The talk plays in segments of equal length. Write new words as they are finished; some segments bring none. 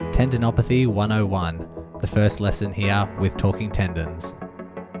Tendinopathy 101, the first lesson here with Talking Tendons.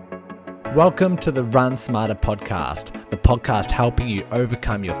 Welcome to the Run Smarter podcast, the podcast helping you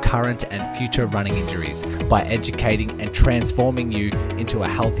overcome your current and future running injuries by educating and transforming you into a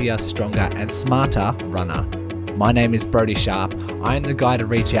healthier, stronger, and smarter runner. My name is Brody Sharp. I am the guy to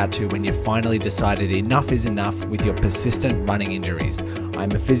reach out to when you've finally decided enough is enough with your persistent running injuries.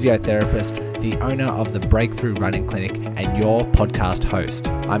 I'm a physiotherapist, the owner of the Breakthrough Running Clinic, and your podcast host.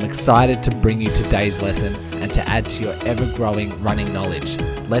 I'm excited to bring you today's lesson and to add to your ever-growing running knowledge.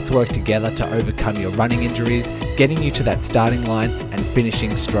 Let's work together to overcome your running injuries, getting you to that starting line and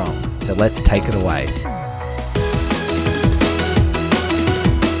finishing strong. So let's take it away.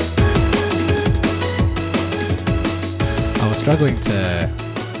 I was struggling to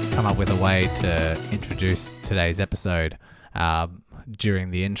come up with a way to introduce today's episode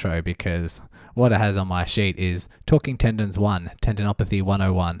during the intro because what it has on my sheet is Talking Tendons 1, Tendinopathy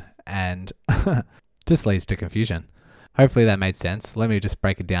 101, and just leads to confusion. Hopefully that made sense. Let me just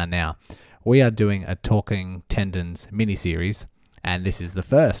break it down now. We are doing a Talking Tendons mini-series, and this is the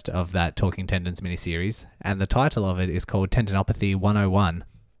first of that Talking Tendons mini-series, and the title of it is called Tendinopathy 101.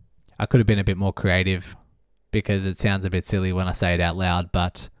 I could have been a bit more creative because it sounds a bit silly when I say it out loud,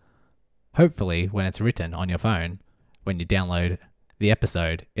 but hopefully when it's written on your phone, when you download the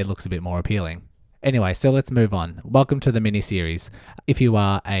episode, it looks a bit more appealing. Anyway, so let's move on. Welcome to the mini-series. If you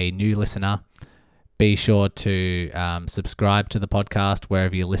are a new listener, be sure to subscribe to the podcast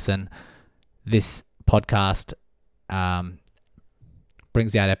wherever you listen. This podcast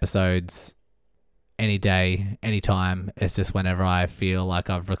brings out episodes any day, anytime. It's just whenever I feel like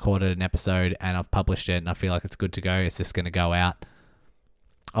I've recorded an episode and I've published it and I feel like it's good to go, it's just going to go out.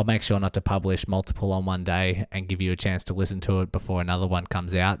 I'll make sure not to publish multiple on one day and give you a chance to listen to it before another one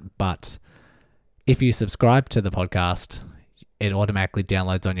comes out. But if you subscribe to the podcast, it automatically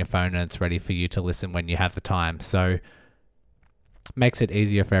downloads on your phone and it's ready for you to listen when you have the time. So makes it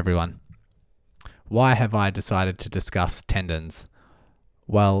easier for everyone. Why have I decided to discuss tendons?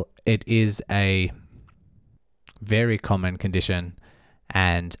 Well, it is a very common condition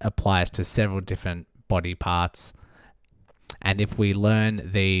and applies to several different body parts. And if we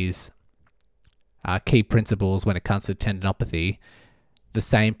learn these key principles when it comes to tendinopathy, the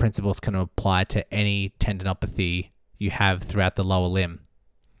same principles can apply to any tendinopathy you have throughout the lower limb.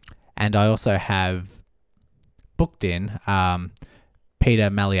 And I also have booked in Peter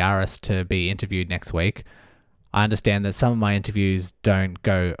Maliaris to be interviewed next week. I understand that some of my interviews don't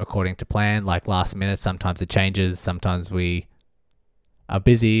go according to plan, like last minute. Sometimes it changes. Sometimes we are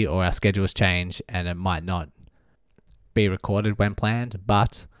busy or our schedules change and it might not be recorded when planned.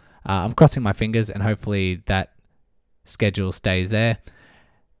 But I'm crossing my fingers and hopefully that schedule stays there.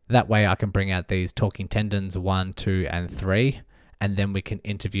 That way I can bring out these Talking Tendons 1, 2, and 3. And then we can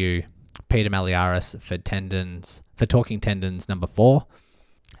interview Peter Maliaris for Talking Tendons number 4.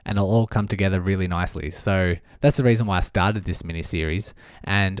 And it'll all come together really nicely. So that's the reason why I started this mini-series.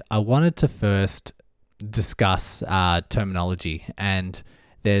 And I wanted to first discuss terminology. And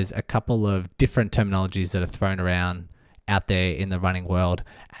there's a couple of different terminologies that are thrown around out there in the running world.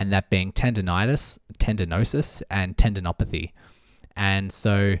 And that being tendinitis, tendinosis, and tendinopathy. And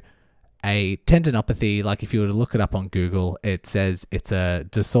so a tendinopathy, like if you were to look it up on Google, it says it's a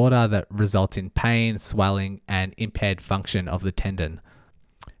disorder that results in pain, swelling, and impaired function of the tendon.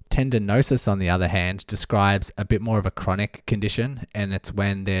 Tendinosis, on the other hand, describes a bit more of a chronic condition, and it's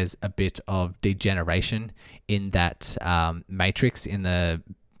when there's a bit of degeneration in that matrix in the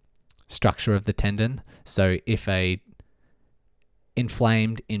structure of the tendon. So if a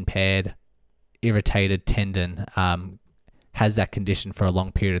inflamed, impaired, irritated tendon has that condition for a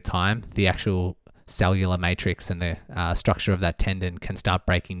long period of time, the actual cellular matrix and the structure of that tendon can start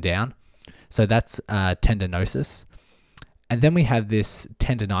breaking down. So that's tendinosis. And then we have this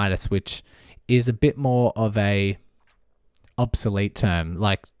tendinitis, which is a bit more of a obsolete term.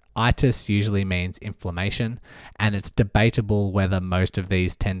 Like itis usually means inflammation, and it's debatable whether most of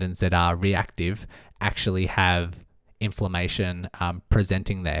these tendons that are reactive actually have inflammation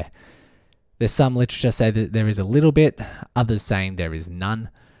presenting there. There's some literature say that there is a little bit, others saying there is none.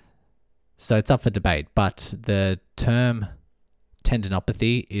 So it's up for debate, but the term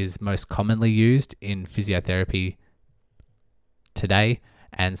tendinopathy is most commonly used in physiotherapy today,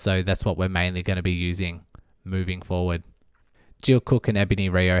 and so that's what we're mainly going to be using moving forward. Jill Cook and Ebony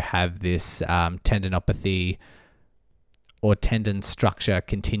Rio have this tendinopathy or tendon structure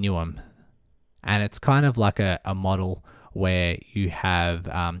continuum, and it's kind of like a model where you have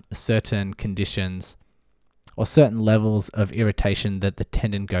certain conditions or certain levels of irritation that the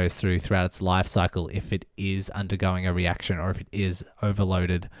tendon goes through throughout its life cycle if it is undergoing a reaction or if it is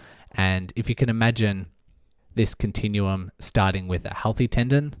overloaded. And if you can imagine this continuum starting with a healthy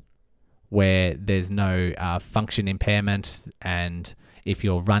tendon where there's no function impairment, and if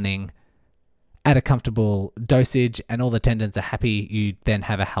you're running at a comfortable dosage and all the tendons are happy, you then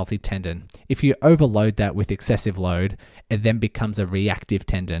have a healthy tendon. If you overload that with excessive load, it then becomes a reactive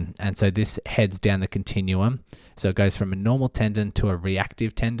tendon. And so this heads down the continuum. So it goes from a normal tendon to a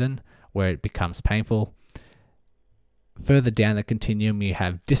reactive tendon where it becomes painful. Further down the continuum, you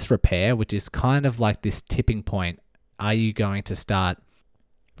have disrepair, which is kind of like this tipping point. Are you going to start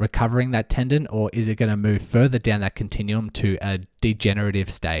recovering that tendon, or is it going to move further down that continuum to a degenerative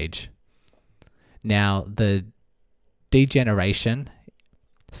stage? Now, the degeneration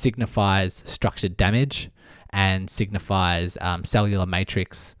signifies structured damage and signifies cellular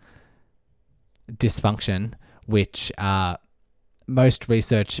matrix dysfunction, which most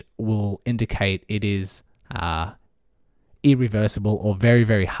research will indicate it is irreversible or very,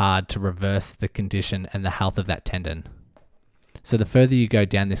 very hard to reverse the condition and the health of that tendon. So the further you go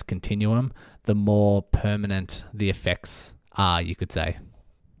down this continuum, the more permanent the effects are, you could say.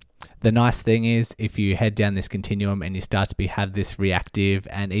 The nice thing is, if you head down this continuum and you start to have this reactive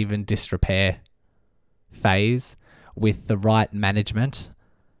and even disrepair phase, with the right management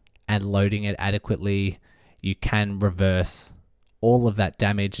and loading it adequately, you can reverse all of that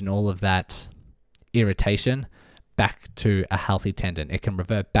damage and all of that irritation back to a healthy tendon. It can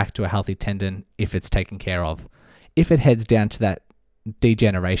revert back to a healthy tendon if it's taken care of. If it heads down to that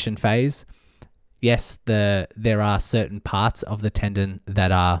degeneration phase, yes, there are certain parts of the tendon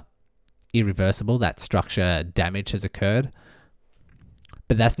that are irreversible, that structure damage has occurred,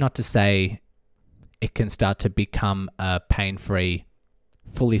 but that's not to say it can start to become a pain-free,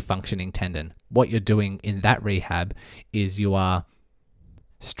 fully functioning tendon. What you're doing in that rehab is you are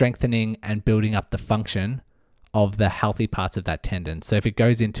strengthening and building up the function of the healthy parts of that tendon. So if it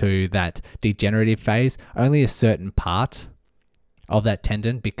goes into that degenerative phase, only a certain part of that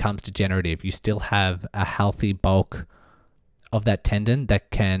tendon becomes degenerative. You still have a healthy bulk of that tendon that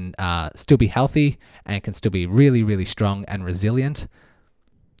can still be healthy and can still be really, really strong and resilient.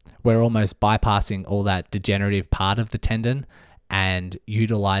 We're almost bypassing all that degenerative part of the tendon and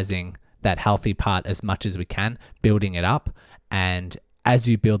utilizing that healthy part as much as we can, building it up. And as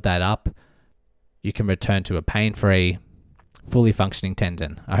you build that up, you can return to a pain-free, fully functioning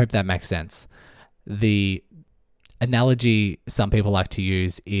tendon. I hope that makes sense. The analogy some people like to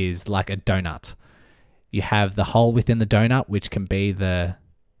use is like a donut. You have the hole within the donut, which can be the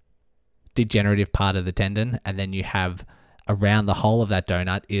degenerative part of the tendon, and then you have around the hole of that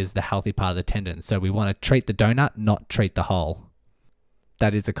donut is the healthy part of the tendon. So we want to treat the donut, not treat the hole.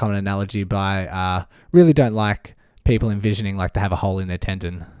 That is a common analogy, but I really don't like people envisioning like they have a hole in their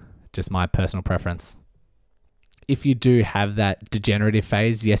tendon. Just my personal preference. If you do have that degenerative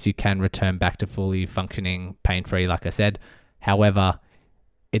phase, yes, you can return back to fully functioning, pain-free, like I said. However,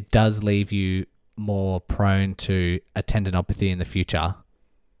 it does leave you more prone to a tendinopathy in the future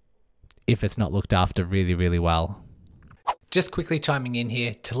if it's not looked after really, really well. Just quickly chiming in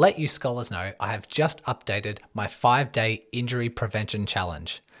here to let you scholars know, I have just updated my 5-day injury prevention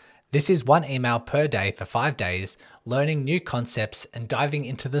challenge. This is 1 email per day for 5 days, learning new concepts and diving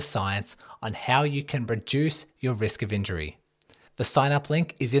into the science on how you can reduce your risk of injury. The sign up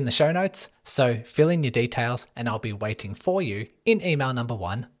link is in the show notes, so fill in your details and I'll be waiting for you in email number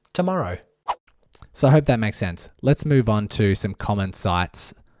 1 tomorrow. So I hope that makes sense. Let's move on to some common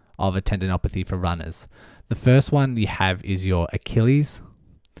sites of a tendinopathy for runners. The first one you have is your Achilles,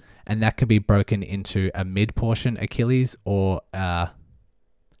 and that can be broken into a mid-portion Achilles or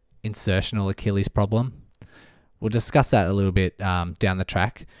insertional Achilles problem. We'll discuss that a little bit down the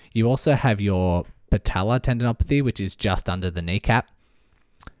track. You also have your patellar tendinopathy, which is just under the kneecap.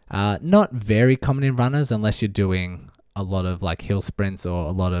 Not very common in runners unless you're doing a lot of like hill sprints or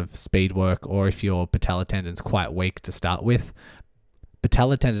a lot of speed work, or if your patellar tendon's quite weak to start with.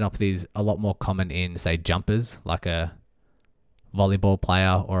 Patellar tendinopathy is a lot more common in, say, jumpers, like a volleyball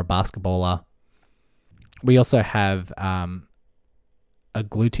player or a basketballer. We also have a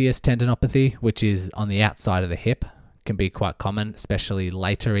gluteus tendinopathy, which is on the outside of the hip. Can be quite common, especially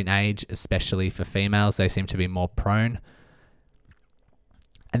later in age, especially for females. They seem to be more prone.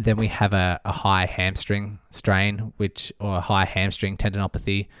 And then we have a high hamstring strain, or a high hamstring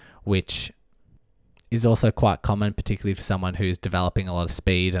tendinopathy, which is also quite common, particularly for someone who's developing a lot of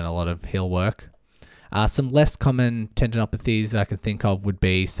speed and a lot of hill work. Some less common tendinopathies that I can think of would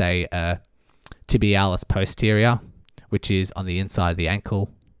be, say, tibialis posterior, which is on the inside of the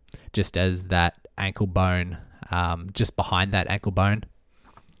ankle, just as that ankle bone just behind that ankle bone,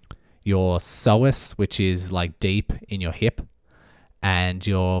 your psoas, which is like deep in your hip, and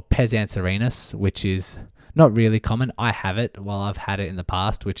your pes anserinus, which is not really common. I have it. Well, I've had it in the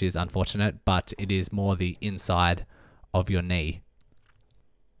past, which is unfortunate, but it is more the inside of your knee.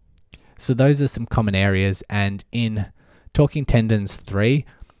 So those are some common areas, and in Talking Tendons 3,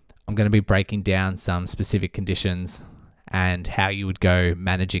 I'm going to be breaking down some specific conditions and how you would go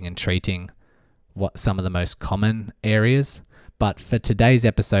managing and treating what some of the most common areas. But for today's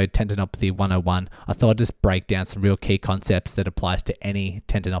episode, Tendinopathy 101, I thought I'd just break down some real key concepts that applies to any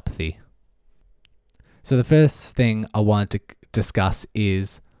tendinopathy. So the first thing I want to discuss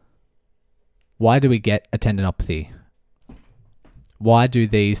is, why do we get a tendinopathy? Why do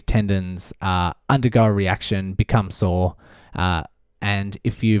these tendons undergo a reaction, become sore? And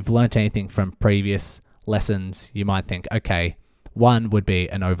if you've learnt anything from previous lessons, you might think, okay, one would be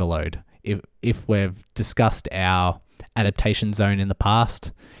an overload. If we've discussed our adaptation zone in the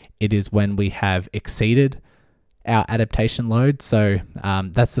past, it is when we have exceeded our adaptation load. So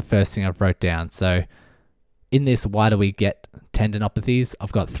that's the first thing I've wrote down. So in this, why do we get tendinopathies?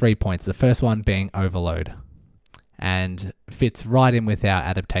 I've got 3 points. The first one being overload, and fits right in with our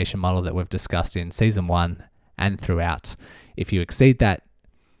adaptation model that we've discussed in season 1 and throughout. If you exceed that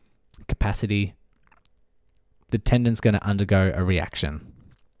capacity, the tendon's going to undergo a reaction.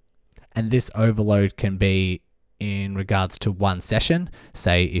 And this overload can be in regards to one session.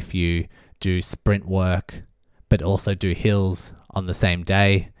 Say if you do sprint work, but also do hills on the same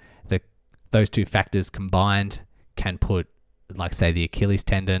day, those two factors combined can put, like say, the Achilles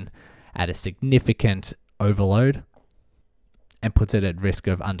tendon at a significant overload and puts it at risk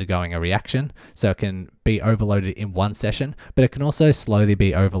of undergoing a reaction. So it can be overloaded in one session, but it can also slowly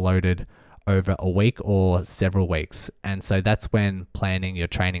be overloaded over a week or several weeks. And so that's when planning your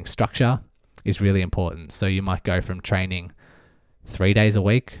training structure is really important. So you might go from training 3 days a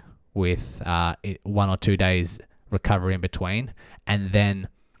week with 1 or 2 days recovery in between, and then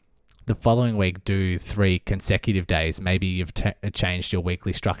the following week do 3 consecutive days. Maybe you've changed your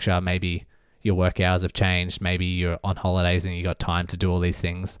weekly structure. Maybe your work hours have changed. Maybe you're on holidays and you got time to do all these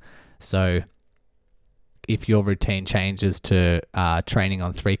things. So if your routine changes to training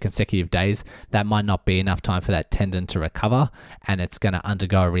on 3 consecutive days, that might not be enough time for that tendon to recover, and it's going to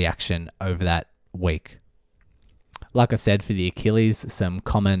undergo a reaction over that week. Like I said, for the Achilles, some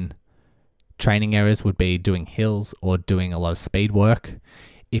common training errors would be doing hills or doing a lot of speed work.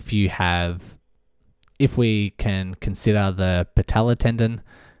 If we can consider the patellar tendon,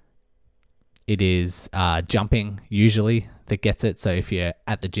 it is jumping usually that gets it. So if you're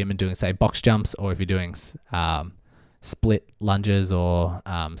at the gym and doing, say, box jumps, or if you're doing split lunges or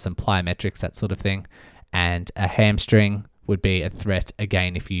some plyometrics, that sort of thing. And a hamstring would be a threat,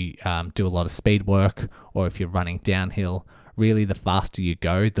 again, if you do a lot of speed work or if you're running downhill. Really, the faster you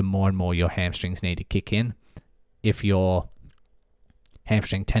go, the more and more your hamstrings need to kick in. If your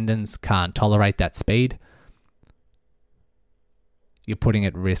hamstring tendons can't tolerate that speed, you're putting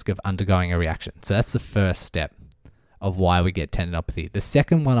at risk of undergoing a reaction. So that's the first step of why we get tendinopathy. The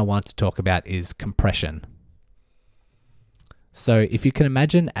second one I want to talk about is compression. So if you can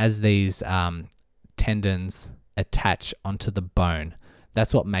imagine, as these tendons attach onto the bone,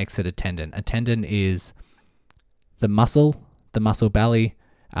 that's what makes it a tendon. A tendon is the muscle belly.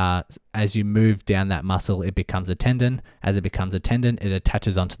 As you move down that muscle, it becomes a tendon. As it becomes a tendon, it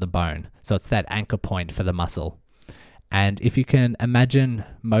attaches onto the bone. So it's that anchor point for the muscle. And if you can imagine,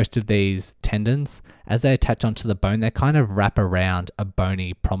 most of these tendons, as they attach onto the bone, they kind of wrap around a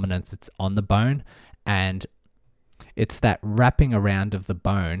bony prominence that's on the bone. And it's that wrapping around of the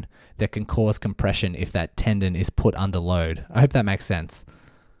bone that can cause compression if that tendon is put under load. I hope that makes sense.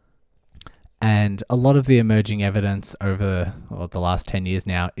 And a lot of the emerging evidence over the last 10 years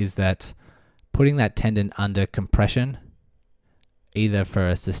now is that putting that tendon under compression, either for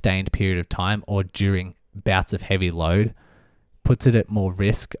a sustained period of time or during bouts of heavy load, puts it at more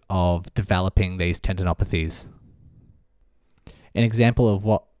risk of developing these tendinopathies. An example of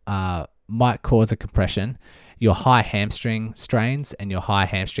what might cause a compression, your high hamstring strains and your high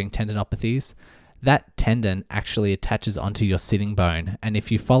hamstring tendinopathies, that tendon actually attaches onto your sitting bone. And if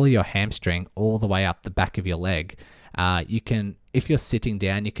you follow your hamstring all the way up the back of your leg, you can, if you're sitting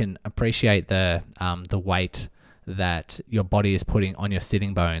down, you can appreciate the weight that your body is putting on your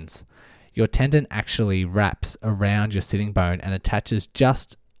sitting bones. Your tendon actually wraps around your sitting bone and attaches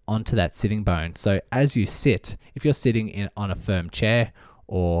just onto that sitting bone. So as you sit, if you're sitting on a firm chair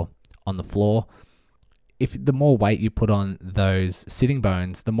or on the floor, if the more weight you put on those sitting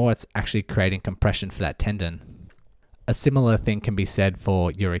bones, the more it's actually creating compression for that tendon. A similar thing can be said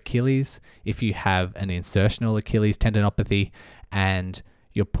for your Achilles. If you have an insertional Achilles tendinopathy and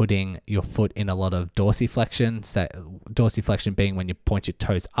you're putting your foot in a lot of dorsiflexion, so dorsiflexion being when you point your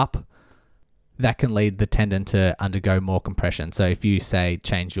toes up, that can lead the tendon to undergo more compression. So if you say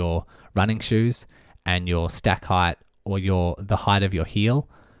change your running shoes and your stack height or the height of your heel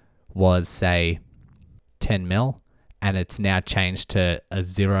was say 10 mil and it's now changed to a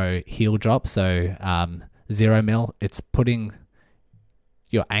 0 heel drop, so 0 mil, it's putting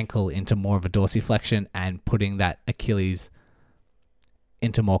your ankle into more of a dorsiflexion and putting that Achilles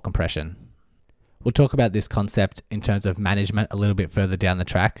into more compression. We'll talk about this concept in terms of management a little bit further down the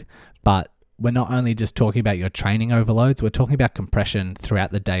track, but we're not only just talking about your training overloads, we're talking about compression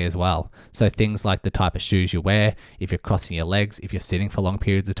throughout the day as well. So things like the type of shoes you wear, if you're crossing your legs, if you're sitting for long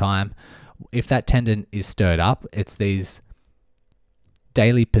periods of time, if that tendon is stirred up, it's these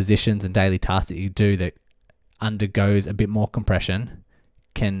daily positions and daily tasks that you do that undergoes a bit more compression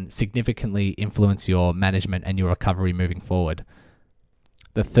can significantly influence your management and your recovery moving forward.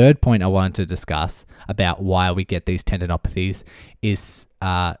 The third point I wanted to discuss about why we get these tendinopathies is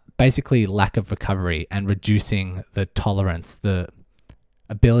basically lack of recovery and reducing the tolerance, the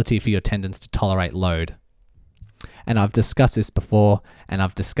ability for your tendons to tolerate load. And I've discussed this before, and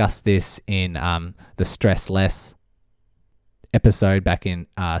I've discussed this in the Stress Less episode back in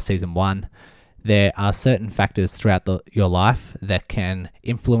season 1. There are certain factors throughout your life that can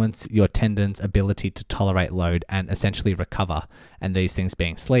influence your tendon's ability to tolerate load and essentially recover. And these things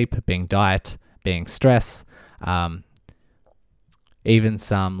being sleep, being diet, being stress, even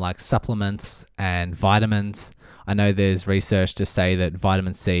some like supplements and vitamins. I know there's research to say that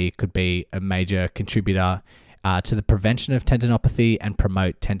vitamin C could be a major contributor to the prevention of tendinopathy and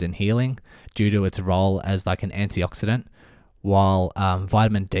promote tendon healing due to its role as like an antioxidant, while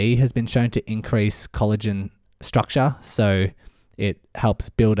vitamin D has been shown to increase collagen structure, so it helps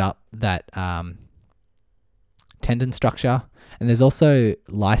build up that tendon structure. And there's also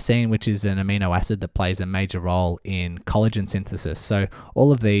lysine, which is an amino acid that plays a major role in collagen synthesis. So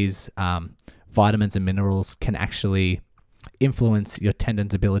all of these vitamins and minerals can actually influence your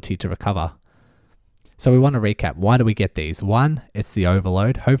tendon's ability to recover. So we want to recap. Why do we get these? 1, it's the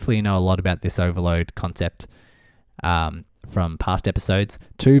overload. Hopefully you know a lot about this overload concept from past episodes.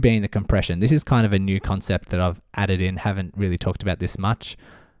 2 being the compression. This is kind of a new concept that I've added in, haven't really talked about this much,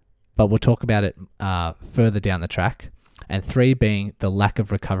 but we'll talk about it further down the track. And 3 being the lack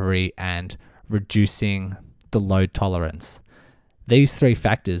of recovery and reducing the load tolerance. These 3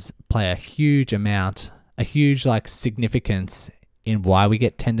 factors play a huge significance in why we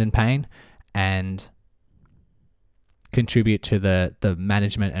get tendon pain and contribute to the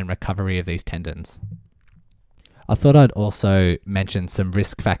management and recovery of these tendons. I thought I'd also mention some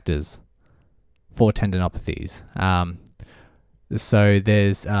risk factors for tendinopathies. So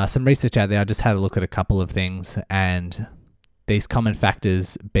there's some research out there. I just had a look at a couple of things, and these common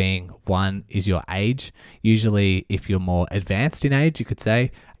factors being, 1 is your age. Usually if you're more advanced in age, you could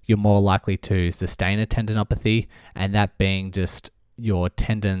say, you're more likely to sustain a tendinopathy, and that being just your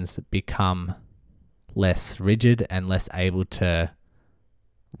tendons become less rigid and less able to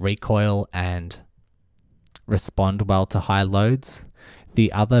recoil and respond well to high loads.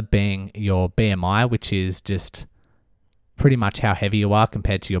 The other being your BMI, which is just pretty much how heavy you are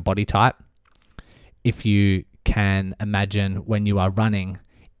compared to your body type. If you can imagine when you are running,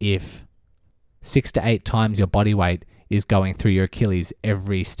 if 6 to 8 times your body weight is going through your Achilles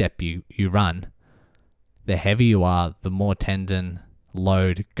every step you run, the heavier you are, the more tendon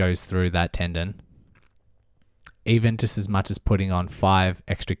load goes through that tendon. Even just as much as putting on 5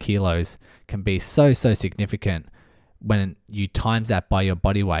 extra kilos can be so significant when you times that by your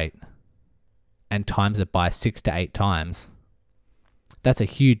body weight and times it by 6 to 8 times. That's a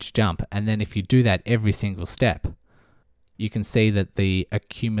huge jump. And then if you do that every single step, you can see that the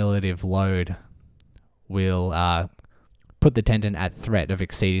accumulative load will put the tendon at threat of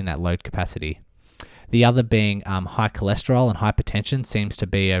exceeding that load capacity. The other being high cholesterol and hypertension seems to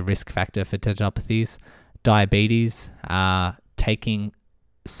be a risk factor for tendinopathies. Diabetes, taking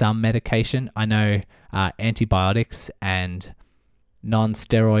some medication. I know antibiotics and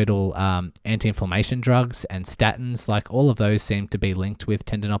non-steroidal anti-inflammation drugs and statins, like all of those seem to be linked with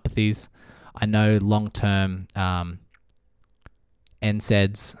tendinopathies. I know long-term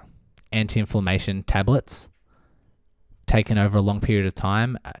NSAIDs, anti-inflammation tablets, taken over a long period of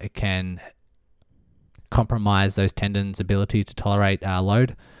time, it can compromise those tendons' ability to tolerate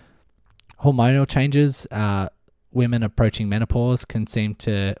load. Hormonal changes, women approaching menopause can seem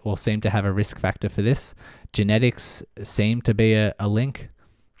to have a risk factor for this. Genetics seem to be a link.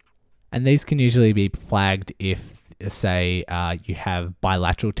 And these can usually be flagged if say you have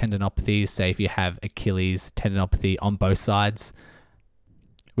bilateral tendinopathies, say if you have Achilles tendinopathy on both sides,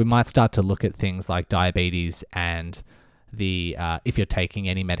 we might start to look at things like diabetes and if you're taking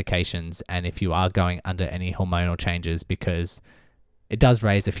any medications and if you are going under any hormonal changes, because it does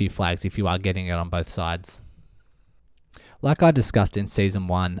raise a few flags if you are getting it on both sides. Like I discussed in season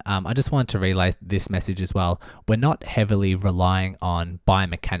 1, I just wanted to relay this message as well. We're not heavily relying on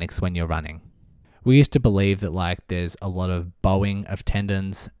biomechanics when you're running. We used to believe that there's a lot of bowing of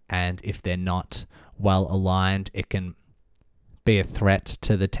tendons, and if they're not well aligned, it can be a threat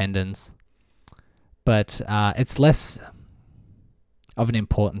to the tendons. But it's less of an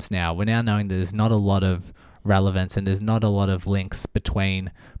importance now. We're now knowing that there's not a lot of relevance and there's not a lot of links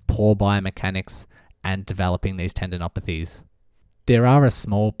between poor biomechanics and developing these tendinopathies. There are a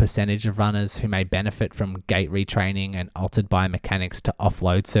small percentage of runners who may benefit from gait retraining and altered biomechanics to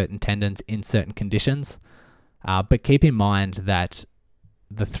offload certain tendons in certain conditions. But keep in mind that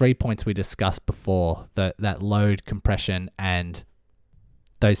the 3 points we discussed before, that load, compression, and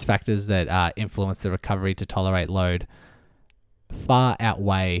those factors that influence the recovery to tolerate load, far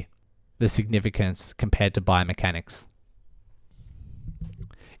outweigh the significance compared to biomechanics.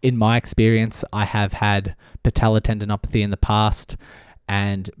 In my experience, I have had patellar tendinopathy in the past,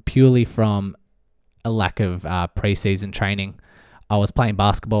 and purely from a lack of pre-season training. I was playing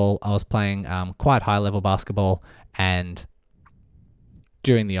basketball. I was playing quite high-level basketball, and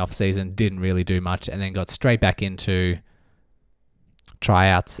during the off-season, didn't really do much, and then got straight back into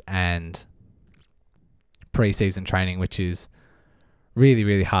tryouts and pre-season training, which is really,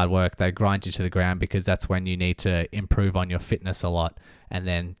 really hard work. They grind you to the ground because that's when you need to improve on your fitness a lot. And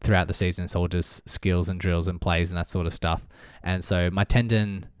then throughout the season, it's all just skills and drills and plays and that sort of stuff. And so my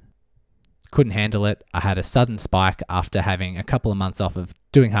tendon couldn't handle it. I had a sudden spike after having a couple of months off of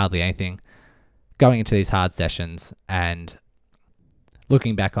doing hardly anything, going into these hard sessions, and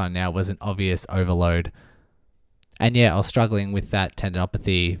looking back on it now was an obvious overload. And yeah, I was struggling with that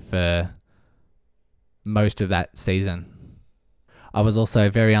tendinopathy for most of that season. I was also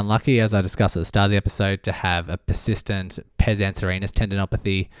very unlucky, as I discussed at the start of the episode, to have a persistent pes anserinus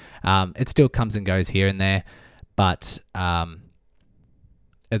tendinopathy. It still comes and goes here and there, but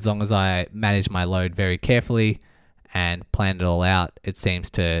as long as I manage my load very carefully and plan it all out, it seems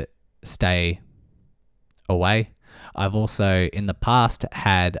to stay away. I've also, in the past,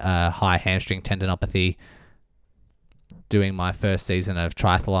 had a high hamstring tendinopathy. Doing my first season of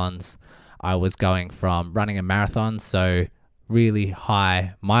triathlons, I was going from running a marathon, so really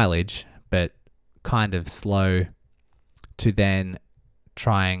high mileage, but kind of slow, to then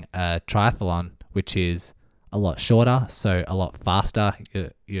trying a triathlon, which is a lot shorter, so a lot faster.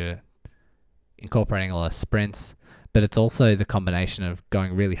 You're incorporating a lot of sprints, but it's also the combination of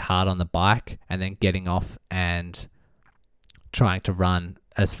going really hard on the bike and then getting off and trying to run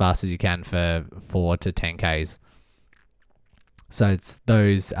as fast as you can for 4 to 10 Ks. So it's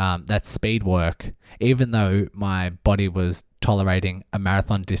those that speed work. Even though my body was tolerating a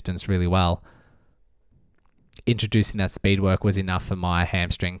marathon distance really well, introducing that speed work was enough for my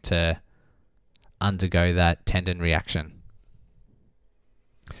hamstring to undergo that tendon reaction.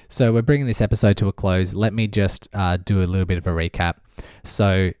 So we're bringing this episode to a close. Let me just do a little bit of a recap.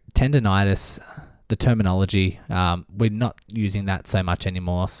 So tendinitis, the terminology, we're not using that so much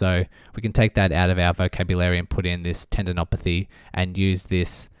anymore, so we can take that out of our vocabulary and put in this tendinopathy and use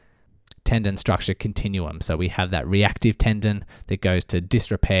this tendon structure continuum. So we have that reactive tendon that goes to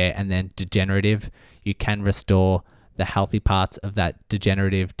disrepair and then degenerative. You can restore the healthy parts of that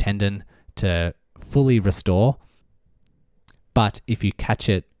degenerative tendon to fully restore, but if you catch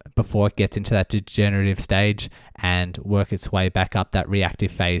it before it gets into that degenerative stage and work its way back up that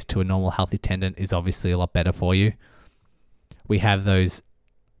reactive phase to a normal healthy tendon, is obviously a lot better for you. We have those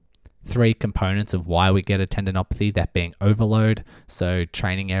 3 components of why we get a tendinopathy, that being overload, so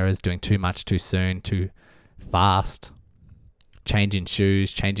training errors, doing too much too soon, too fast, change in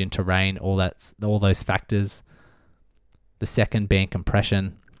shoes, change in terrain, all those factors. The second being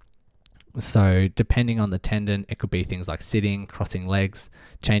compression. So depending on the tendon, it could be things like sitting, crossing legs,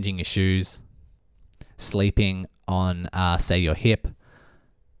 changing your shoes, sleeping on, say, your hip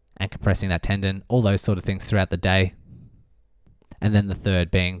and compressing that tendon, all those sort of things throughout the day. And then the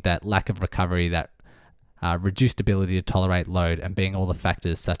third being that lack of recovery, that reduced ability to tolerate load, and being all the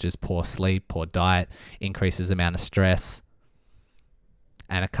factors such as poor sleep, poor diet, increases the amount of stress,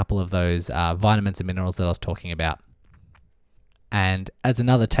 and a couple of those vitamins and minerals that I was talking about. And as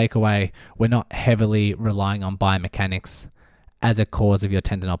another takeaway, we're not heavily relying on biomechanics as a cause of your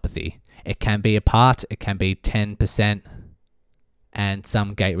tendinopathy. It can be a part, it can be 10%, and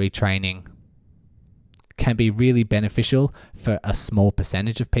some gait retraining can be really beneficial for a small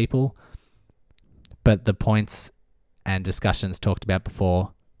percentage of people, but the points and discussions talked about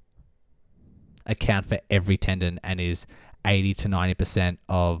before account for every tendon and is 80 to 90%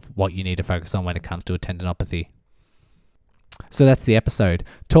 of what you need to focus on when it comes to a tendinopathy. So that's the episode.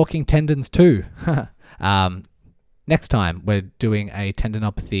 Talking tendons too. Next time, we're doing a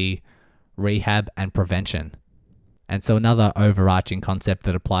tendinopathy rehab and prevention. And so another overarching concept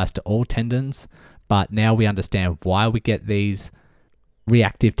that applies to all tendons, but now we understand why we get these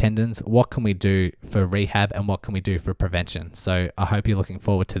reactive tendons, what can we do for rehab, and what can we do for prevention. So I hope you're looking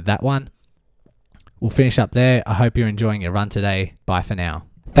forward to that one. We'll finish up there. I hope you're enjoying your run today. Bye for now.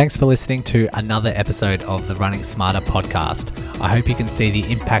 Thanks for listening to another episode of the Running Smarter podcast. I hope you can see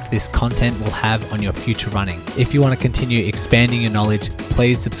the impact this content will have on your future running. If you want to continue expanding your knowledge,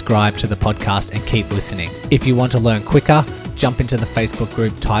 please subscribe to the podcast and keep listening. If you want to learn quicker, jump into the Facebook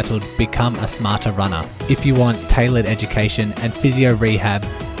group titled Become a Smarter Runner. If you want tailored education and physio rehab,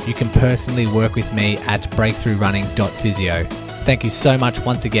 you can personally work with me at breakthroughrunning.physio. Thank you so much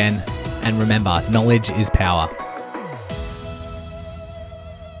once again, and remember, knowledge is power.